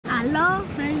Hallo,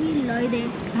 lieve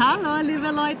Leute. Hallo, lieve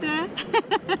Leute.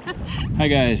 Hi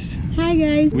guys. Hi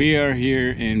guys. We are here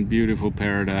in beautiful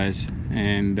paradise,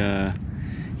 and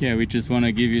yeah, we just want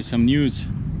to give you some news.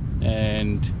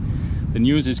 And the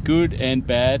news is good and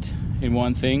bad in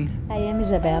one thing. I am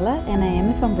Isabella and I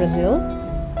am from Brazil.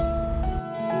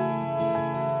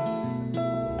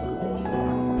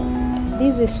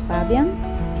 This is Fabian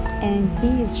and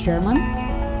he is German.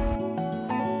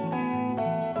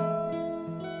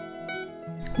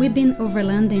 We've been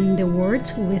overlanding the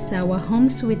world with our home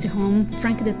sweet home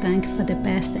Frank the Tank for the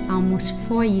past almost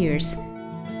 4 years.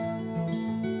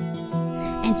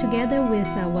 And together with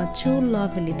our two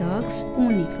lovely dogs,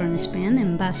 Uni from Spain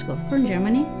and Basco from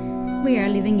Germany, we are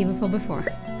living even for before.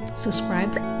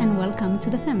 Subscribe and welcome to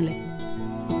the family.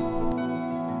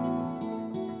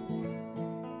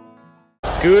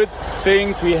 Good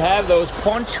things, we have those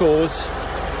ponchos.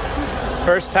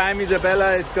 First time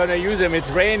Isabella is gonna use them. It's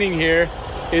raining here.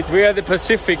 We are the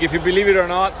Pacific, if you believe it or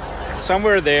not.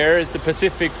 Somewhere there is the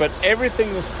Pacific, but everything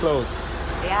is closed.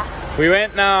 Yeah. We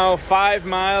went now 5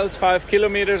 miles, 5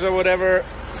 kilometers or whatever,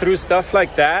 through stuff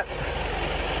like that.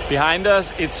 Behind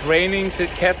us, it's raining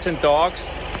cats and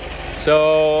dogs.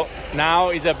 So now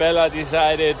Isabella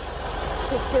decided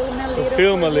To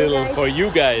film a little for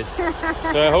you guys.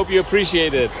 So I hope you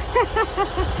appreciate it.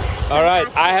 All right,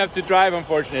 I have to drive,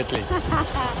 unfortunately.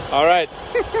 All right,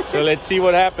 so let's see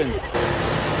what happens.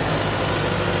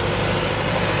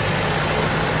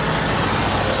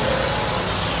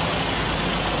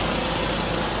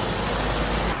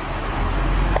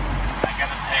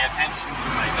 To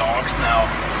my dogs now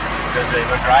because they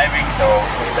were driving, so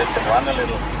we let them run a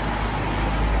little.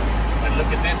 And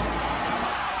look at this.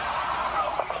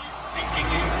 He's sinking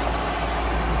in.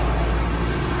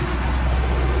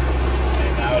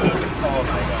 And now look. Oh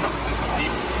my god, this is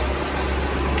deep.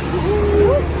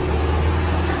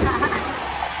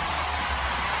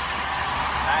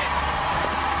 Nice.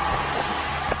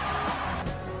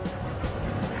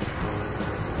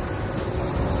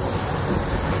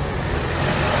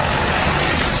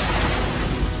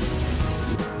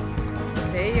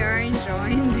 They are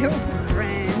enjoying their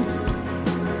friend.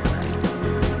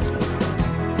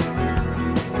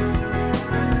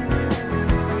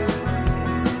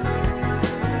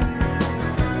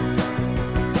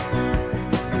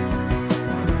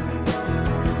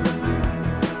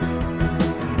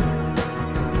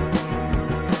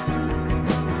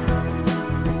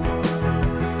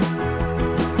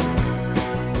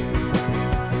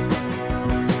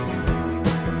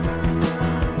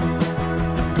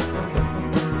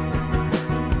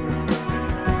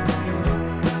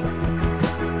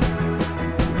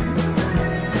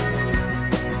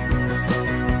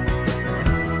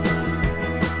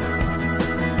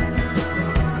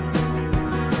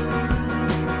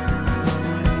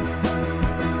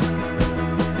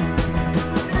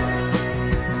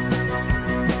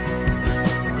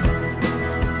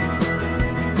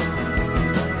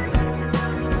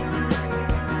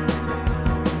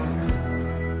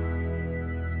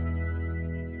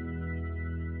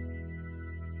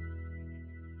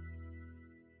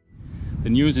 The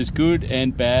news is good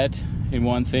and bad in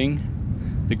one thing.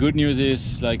 The good news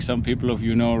is, like some people of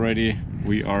you know already,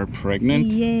 we are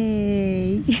pregnant.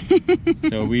 Yay!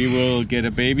 So we will get a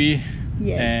baby.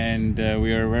 Yes. And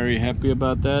we are very happy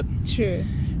about that. True.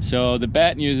 So the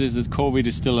bad news is that COVID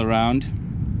is still around.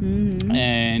 Mm-hmm.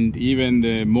 And even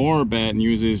the more bad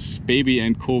news is baby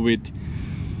and COVID,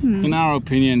 in our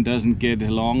opinion, doesn't get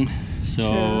along.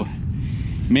 So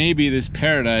maybe this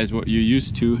paradise, what you're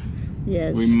used to,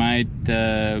 Yes. we might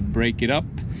break it up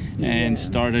and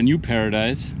start a new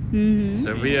paradise. Mm-hmm.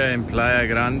 So we are in Playa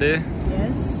Grande.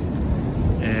 Yes.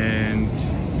 And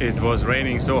it was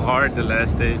raining so hard the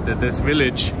last days that this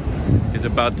village is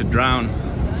about to drown.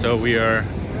 So we are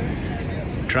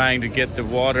trying to get the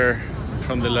water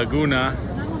from the laguna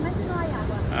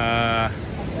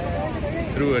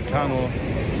through a tunnel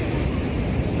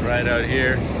right out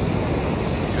here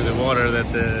to the water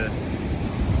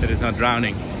that is not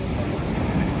drowning.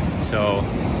 So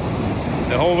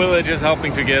the whole village is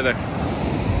helping together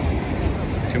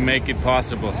to make it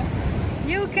possible.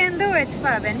 You can do it,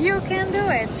 Fabian. You can do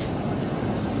it.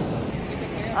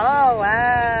 Oh,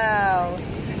 wow.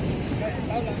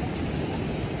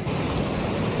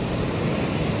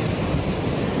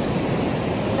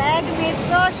 Leg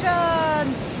meets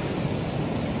ocean.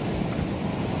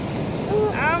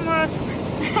 Almost.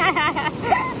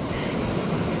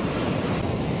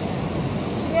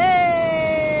 Yay!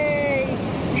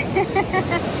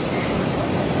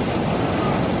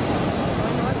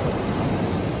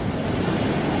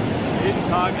 Jeden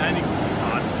Tag einigen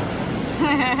Grad.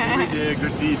 Every day a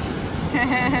good deed.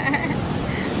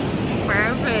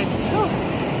 Perfect.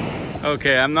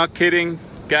 Okay, I'm not kidding,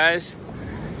 guys.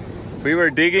 We were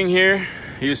digging here.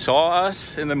 You saw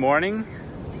us in the morning.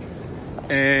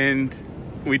 And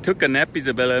we took a nap,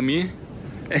 Isabella and me.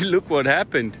 And look what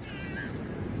happened.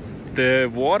 The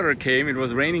water came, it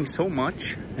was raining so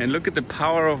much. And look at the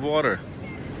power of water.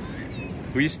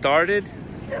 We started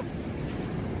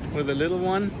with a little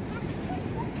one.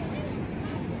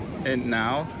 And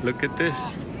now, look at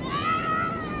this.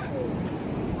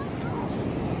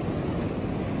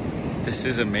 This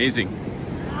is amazing.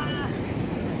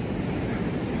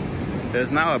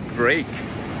 There's now a break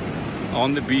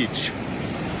on the beach.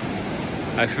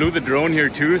 I flew the drone here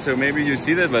too, so maybe you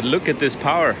see that, but look at this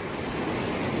power.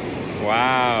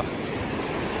 Wow.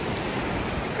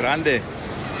 Grande.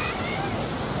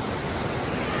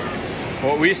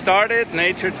 What we started,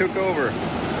 nature took over.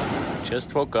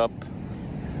 Just woke up.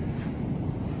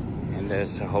 And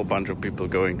there's a whole bunch of people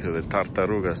going to the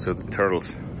tartarugas, to the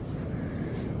turtles.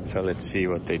 So let's see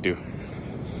what they do.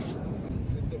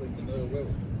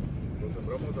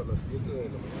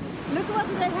 Look what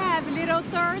they have, little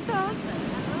turtles.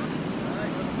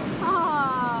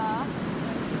 Ah,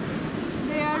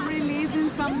 they are releasing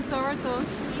some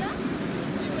turtles.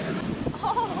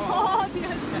 Oh,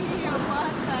 Dios mío,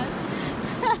 cuántas.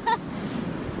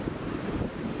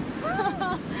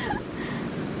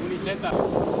 Uniceta.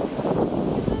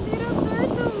 It's a little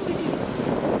turtle.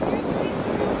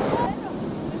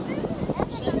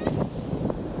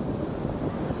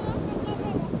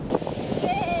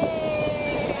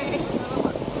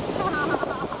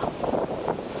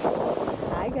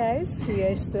 Guys, we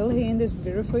are still here in this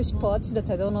beautiful spot that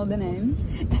I don't know the name.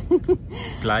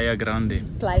 Playa Grande.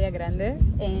 Playa Grande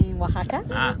en Oaxaca.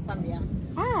 Ah.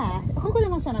 Jugo de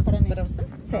manzana para mí. ¿Para usted?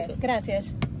 Sí, okay.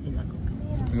 Gracias.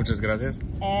 Muchas gracias.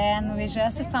 And we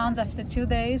just found after 2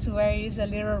 days where is a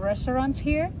little restaurant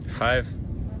here.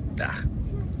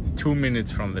 2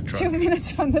 minutes from the truck. 2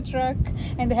 minutes from the truck.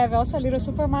 And they have also a little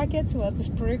supermarket, so that is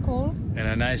pretty cool. And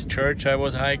a nice church I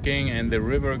was hiking, and the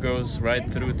river goes right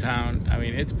through town. I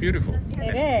mean, it's beautiful.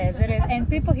 It is. And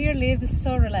people here live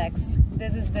so relaxed.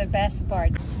 This is the best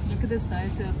part. Look at the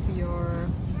size of your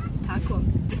taco.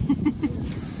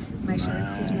 My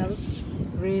shrimps smell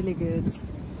really good.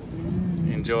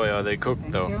 Enjoy. Are they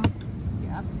cooked though?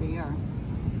 Yeah, they are.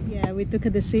 Yeah, we took a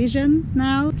decision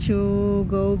now to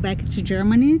go back to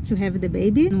Germany to have the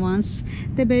baby. And once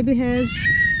the baby has,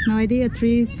 no idea,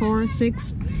 3, 4,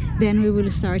 6, then we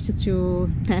will start to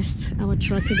test our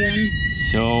truck again.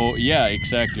 So yeah,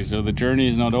 exactly. So the journey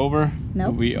is not over.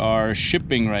 Nope. We are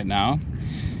shipping right now.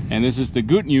 And this is the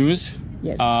good news.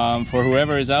 Yes. For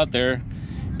whoever is out there,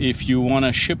 if you want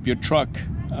to ship your truck,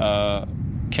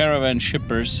 Caravan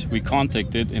Shippers, we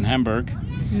contacted in Hamburg.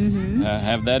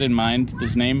 Have that in mind,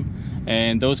 this name,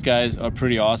 and those guys are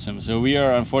pretty awesome. So we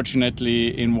are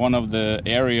unfortunately in one of the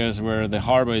areas where the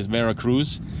harbor is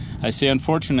Veracruz. I say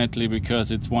unfortunately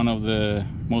because it's one of the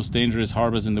most dangerous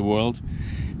harbors in the world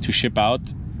to ship out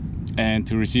and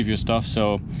to receive your stuff.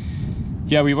 So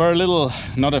yeah, we were a little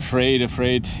not afraid.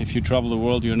 If you travel the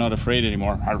world, you're not afraid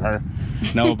anymore.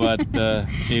 No, but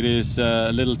it is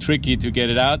a little tricky to get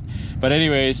it out. But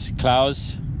anyways,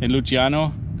 Klaus and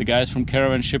Luciano, the guys from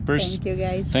Caravan Shippers. Thank you,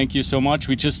 guys. Thank you so much.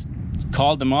 We just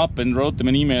called them up and wrote them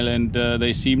an email, and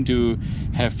they seem to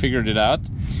have figured it out.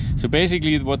 So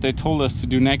basically what they told us to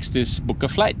do next is book a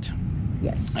flight.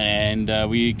 Yes. And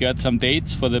we got some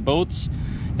dates for the boats,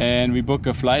 and we book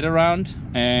a flight around.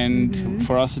 And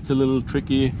for us it's a little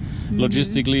tricky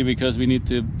logistically because we need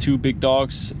 2 big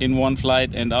dogs in one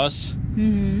flight and us.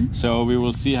 So we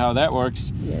will see how that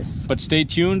works. Yes. But stay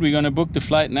tuned. We're gonna book the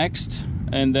flight next,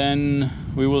 and then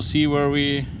we will see where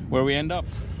we end up.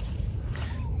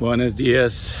 Buenos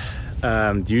dias.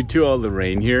 Due to all the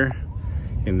rain here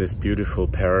in this beautiful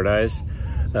paradise,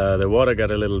 the water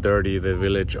got a little dirty. The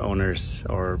village owners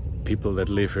or people that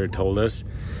live here told us.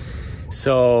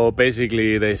 So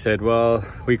basically they said, well,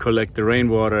 we collect the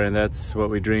rainwater and that's what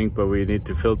we drink, but we need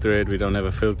to filter it. We don't have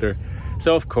a filter.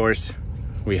 So of course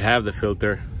we have the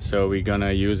filter, so we're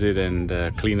gonna use it and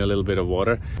clean a little bit of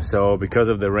water. So because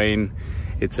of the rain,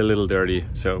 it's a little dirty,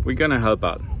 so we're gonna help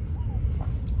out.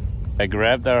 I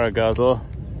grabbed our Guzzle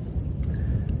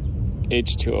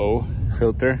H2O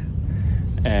filter,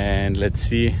 and let's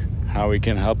see how we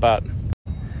can help out.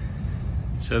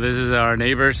 So this is our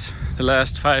neighbors the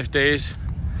last 5 days.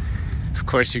 Of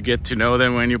course you get to know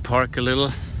them when you park a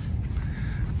little.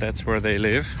 That's where they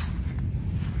live.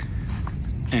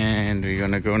 And we're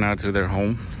gonna go now to their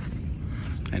home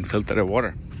and filter the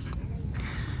water.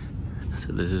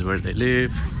 So this is where they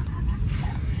live.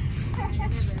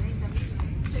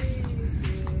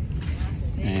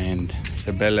 And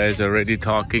Isabella is already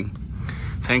talking.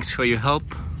 Thanks for your help.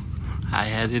 I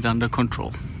had it under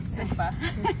control. Super.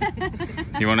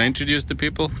 You want to introduce the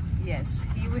people? Yes,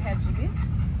 here we have Judith.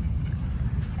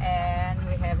 And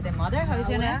we have the mother. How is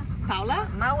your name? Paula?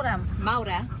 Maura.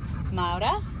 Maura.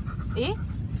 Maura. E?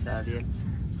 Xavier.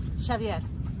 Xavier.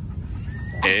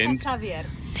 And Xavier.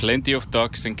 plenty of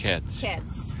dogs and cats.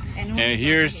 Cats. And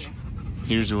here's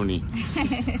Uni.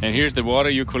 And here's the water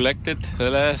you collected, the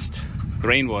last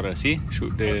rainwater, see? ¿Es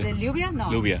de lluvia? No.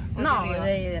 Lluvia. No,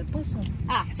 del pozo.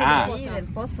 Ah, sí, Ah. del pozo. Del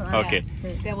pozo. Okay.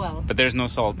 Sí. The well. But there's no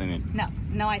salt in it. No,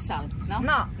 no hay sal. No?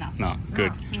 No. No. No,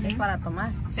 good. No, es para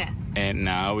tomar. Sí. And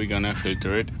now we're gonna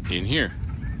filter it in here.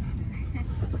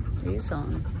 This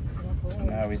on.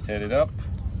 Now we set it up.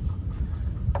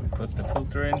 We put the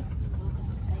filter in.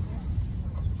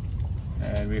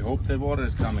 And we hope the water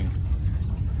is coming.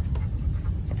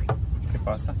 ¿Qué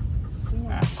pasa?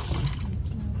 Ah.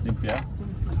 Limpia.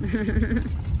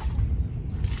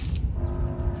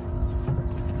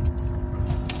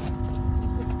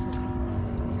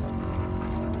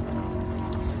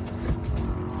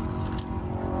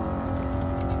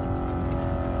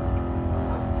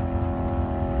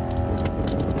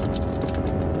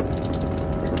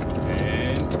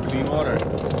 And clean water.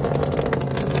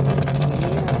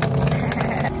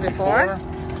 Before?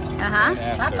 Uh-huh.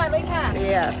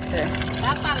 Yeah.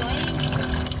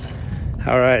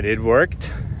 All right, it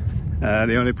worked.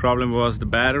 The only problem was the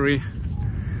battery.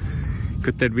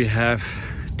 Good that we have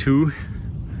two,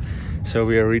 so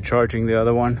we are recharging the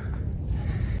other one.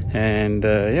 And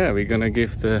yeah, we're gonna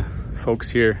give the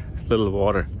folks here a little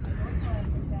water,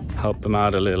 help them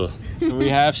out a little. We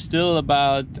have still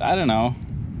about, I don't know,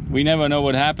 we never know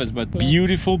what happens, but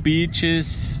beautiful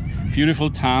beaches,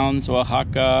 beautiful towns,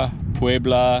 Oaxaca,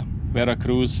 Puebla,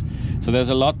 Veracruz. So there's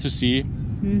a lot to see.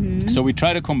 So we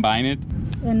try to combine it.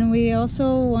 And we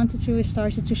also wanted to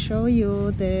start to show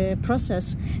you the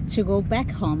process to go back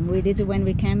home. We did it when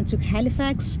we came to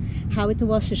Halifax, how it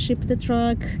was to ship the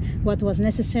truck, what was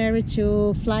necessary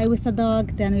to fly with a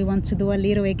dog. Then we want to do a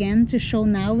little again to show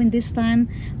now in this time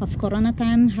of Corona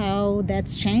time how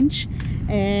that's changed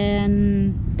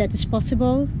and that is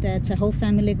possible, that a whole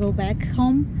family go back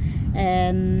home.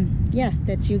 And yeah,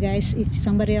 that you guys, if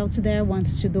somebody out there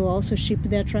wants to do also ship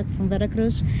their truck from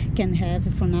Veracruz, can have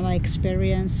from our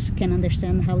experience, can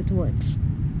understand how it works.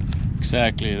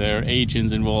 Exactly, there are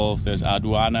agents involved. There's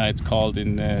aduana, it's called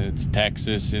in it's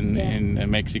taxes in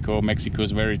Mexico. Mexico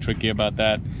is very tricky about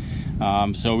that.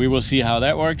 So we will see how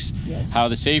that works, how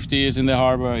the safety is in the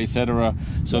harbor, etc.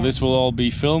 So this will all be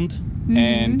filmed,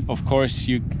 and of course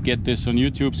you get this on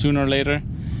YouTube sooner or later.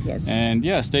 Yes. And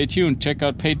yeah, stay tuned. Check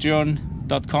out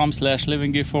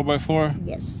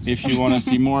patreon.com/liveandgive4x4 if you want to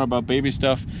see more about baby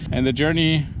stuff. And the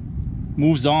journey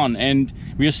moves on, and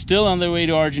we are still on the way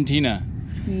to Argentina.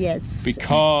 Yes.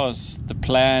 Because the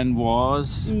plan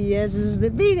was... Yes, this is the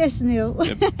biggest news.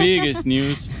 The biggest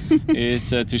news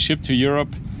is to ship to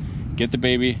Europe, get the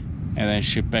baby, and then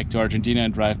ship back to Argentina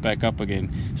and drive back up again.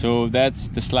 So that's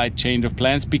the slight change of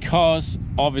plans, because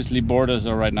obviously borders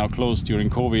are right now closed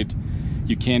during COVID.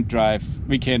 You can't drive,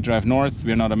 we can't drive north,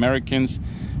 we're not Americans.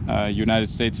 United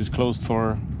States is closed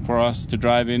for us to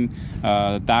drive in.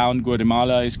 Down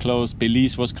Guatemala is closed,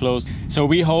 Belize was closed. So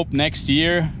we hope next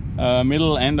year,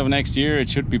 end of next year, it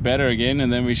should be better again,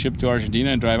 and then we ship to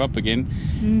Argentina and drive up again.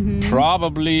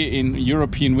 Probably in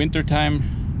European winter time,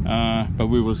 but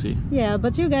we will see. Yeah,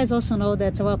 but you guys also know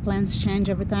that our plans change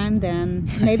every time, then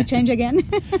maybe change again.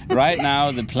 Right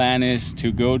now the plan is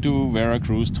to go to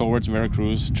Veracruz, towards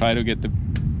Veracruz, try to get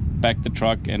back the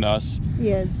truck and us.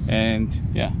 Yes. And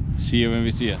yeah, see you when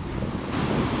we see you.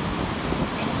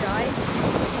 Enjoy.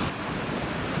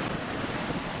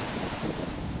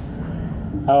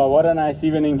 Oh, what a nice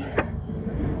evening.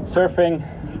 Surfing,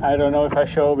 I don't know if I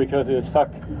show because it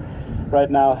sucks right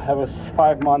now. I was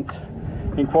 5 months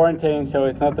in quarantine, so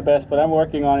it's not the best, but I'm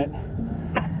working on it.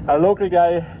 A local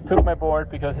guy took my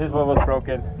board because his one was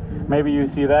broken. Maybe you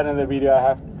see that in the video.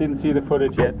 I didn't see the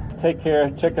footage yet. Take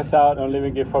care. Check us out on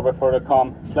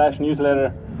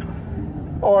liveandgive4x4.com/newsletter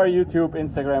or YouTube,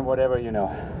 Instagram, whatever you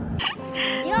know.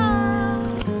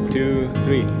 2,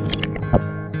 3.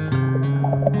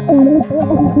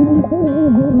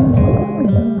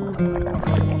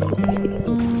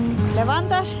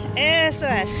 ¿Levantas? Eso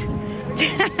es.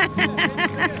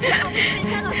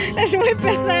 Es muy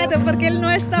pesado porque él no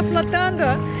está flotando.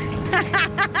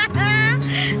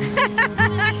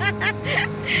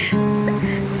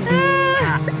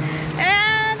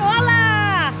 And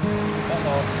hola!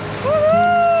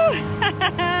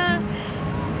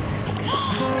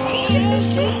 Fishy,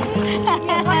 fishy.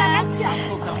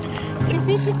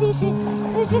 fishy, fishy,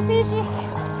 fishy, fishy.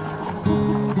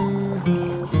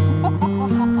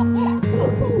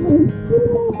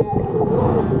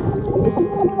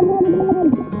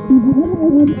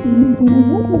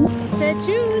 Say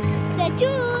choose. The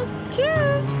choose.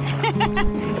 Choose.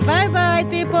 Bye bye,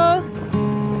 people.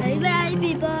 Bye bye,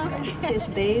 people. These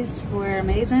days were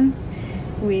amazing.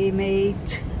 We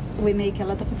make a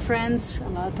lot of friends, a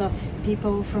lot of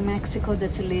people from Mexico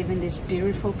that live in this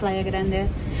beautiful Playa Grande.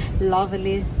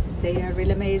 Lovely. They are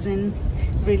really amazing,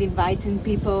 really inviting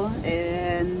people,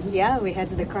 and yeah, we had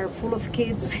the car full of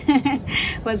kids. It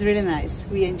was really nice.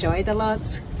 We enjoyed a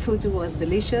lot. Food was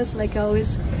delicious, like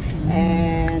always,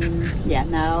 and yeah,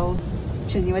 now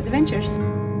to new adventures.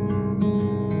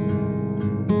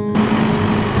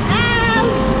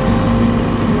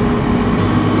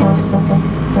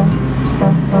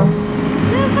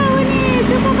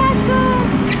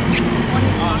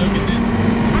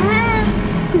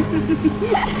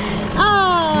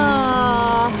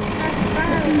 Oh,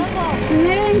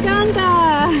 me encanta.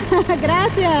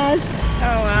 Gracias.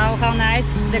 Oh wow, how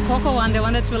nice. The cocoa one, the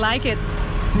one that you like it.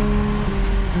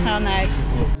 How nice.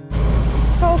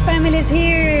 Whole family is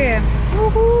here.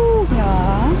 Woohoo.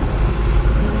 Yeah.